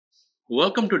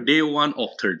Welcome to day 1 of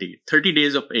 30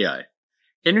 days of AI.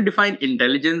 Can you define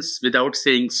intelligence without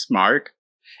saying smart?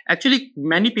 Actually,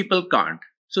 many people can't.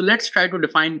 So let's try to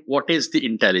define what is the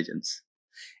intelligence.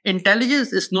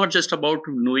 Intelligence is not just about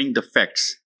knowing the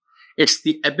facts. It's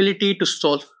the ability to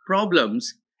solve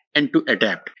problems and to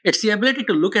adapt. It's the ability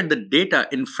to look at the data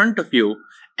in front of you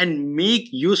and make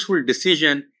useful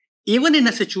decisions even in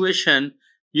a situation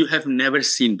you have never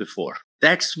seen before.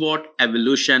 That's what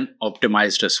evolution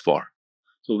optimized us for.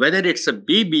 So whether it's a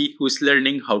baby who's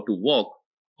learning how to walk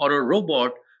or a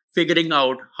robot figuring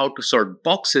out how to sort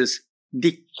boxes,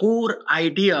 the core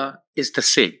idea is the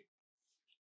same.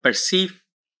 Perceive,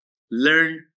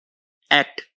 learn,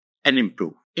 act, and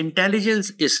improve.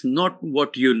 Intelligence is not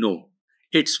what you know.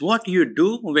 It's what you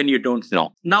do when you don't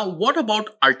know. Now, what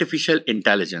about artificial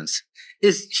intelligence?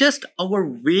 It's just our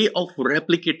way of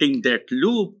replicating that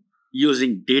loop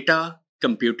using data,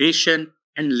 computation,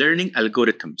 and learning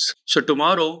algorithms. So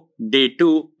tomorrow, day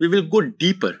 2, we will go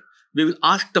deeper. We will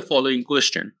ask the following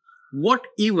question. What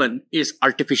even is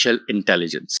artificial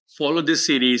intelligence? Follow this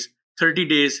series, 30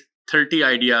 days, 30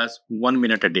 ideas, 1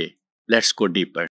 minute a day. Let's go deeper.